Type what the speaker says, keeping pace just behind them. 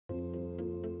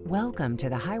Welcome to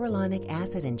the hyaluronic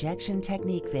acid injection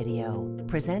technique video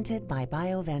presented by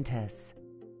Bioventus.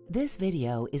 This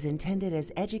video is intended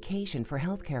as education for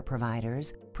healthcare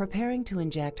providers preparing to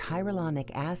inject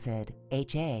hyaluronic acid,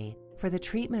 HA, for the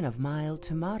treatment of mild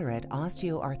to moderate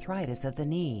osteoarthritis of the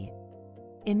knee.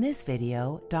 In this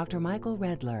video, Dr. Michael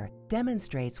Redler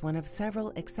demonstrates one of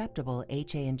several acceptable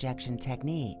HA injection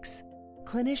techniques.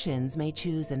 Clinicians may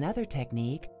choose another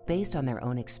technique based on their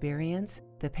own experience,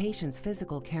 the patient's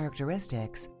physical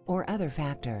characteristics, or other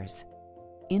factors.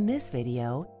 In this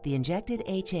video, the injected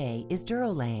HA is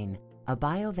Durolane, a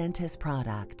Bioventus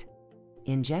product.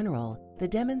 In general, the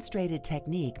demonstrated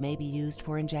technique may be used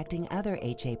for injecting other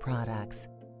HA products.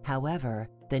 However,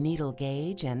 the needle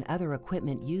gauge and other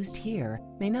equipment used here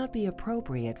may not be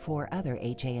appropriate for other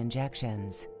HA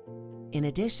injections. In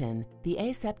addition, the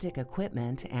aseptic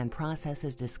equipment and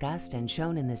processes discussed and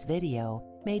shown in this video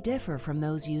may differ from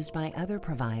those used by other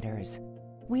providers.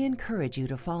 We encourage you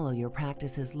to follow your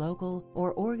practice's local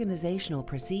or organizational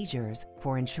procedures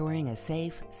for ensuring a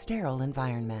safe, sterile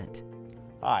environment.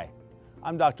 Hi,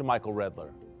 I'm Dr. Michael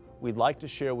Redler. We'd like to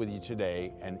share with you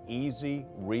today an easy,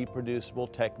 reproducible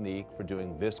technique for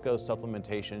doing viscose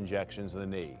supplementation injections in the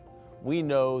knee. We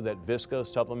know that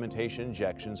viscose supplementation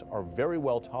injections are very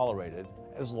well tolerated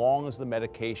as long as the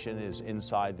medication is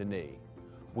inside the knee.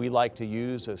 We like to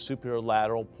use a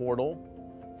superolateral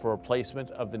portal for replacement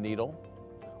of the needle.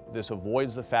 This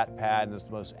avoids the fat pad and is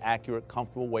the most accurate,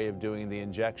 comfortable way of doing the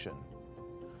injection.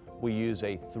 We use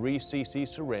a 3 cc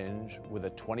syringe with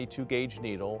a 22 gauge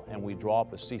needle, and we draw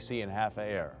up a cc and a half of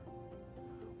air.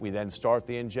 We then start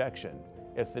the injection.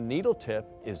 If the needle tip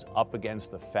is up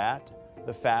against the fat,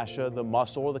 the fascia, the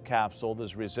muscle, or the capsule,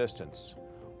 there's resistance.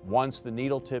 Once the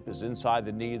needle tip is inside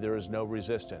the knee, there is no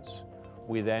resistance.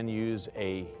 We then use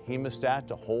a hemostat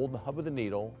to hold the hub of the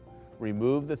needle,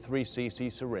 remove the 3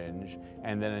 cc syringe,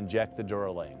 and then inject the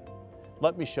Durolane.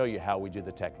 Let me show you how we do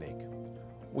the technique.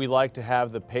 We like to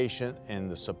have the patient in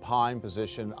the supine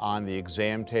position on the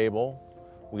exam table.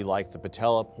 We like the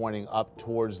patella pointing up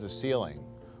towards the ceiling.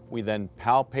 We then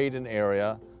palpate an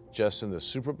area just in the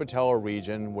suprapatellar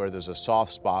region where there's a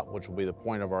soft spot, which will be the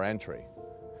point of our entry.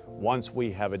 Once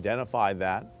we have identified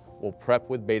that, we'll prep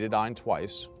with betadine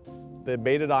twice. The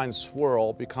betadine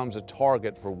swirl becomes a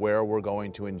target for where we're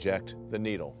going to inject the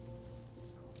needle.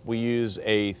 We use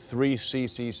a 3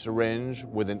 cc syringe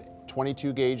with a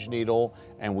 22 gauge needle,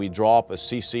 and we draw up a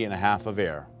cc and a half of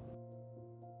air.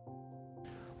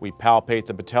 We palpate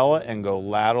the patella and go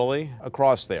laterally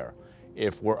across there.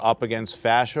 If we're up against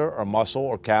fascia or muscle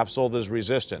or capsule, there's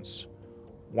resistance.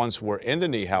 Once we're in the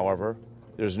knee, however,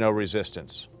 there's no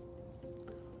resistance.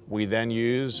 We then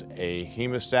use a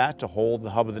hemostat to hold the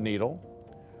hub of the needle,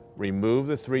 remove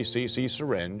the 3 cc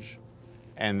syringe,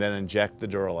 and then inject the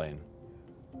Durolane.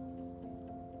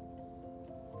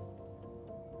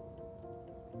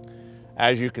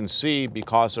 As you can see,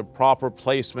 because of proper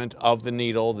placement of the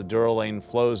needle, the Durolane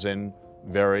flows in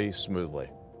very smoothly.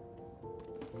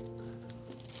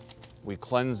 We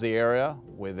cleanse the area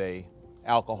with an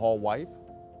alcohol wipe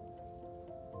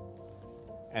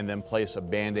and then place a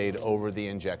Band-Aid over the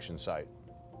injection site.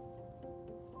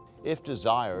 If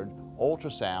desired,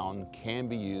 ultrasound can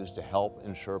be used to help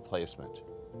ensure placement.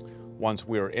 Once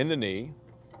we are in the knee,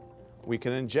 we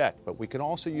can inject, but we can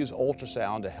also use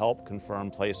ultrasound to help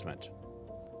confirm placement.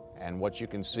 And what you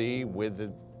can see with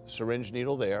the syringe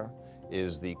needle there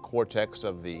is the cortex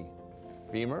of the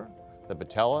femur, the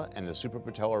patella, and the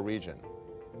suprapatellar region.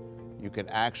 You can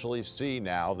actually see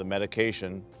now the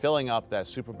medication filling up that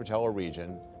suprapatellar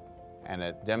region, and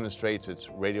it demonstrates its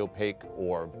radiopaque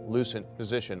or lucent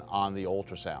position on the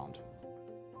ultrasound.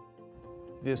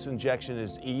 This injection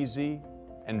is easy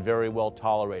and very well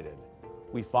tolerated.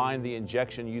 We find the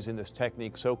injection using this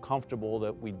technique so comfortable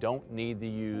that we don't need to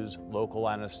use local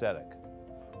anesthetic.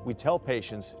 We tell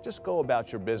patients, just go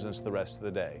about your business the rest of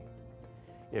the day.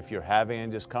 If you're having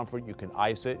any discomfort, you can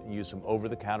ice it and use some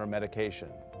over-the-counter medication.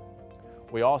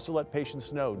 We also let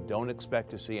patients know, don't expect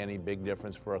to see any big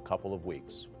difference for a couple of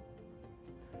weeks.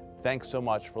 Thanks so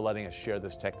much for letting us share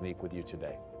this technique with you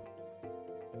today.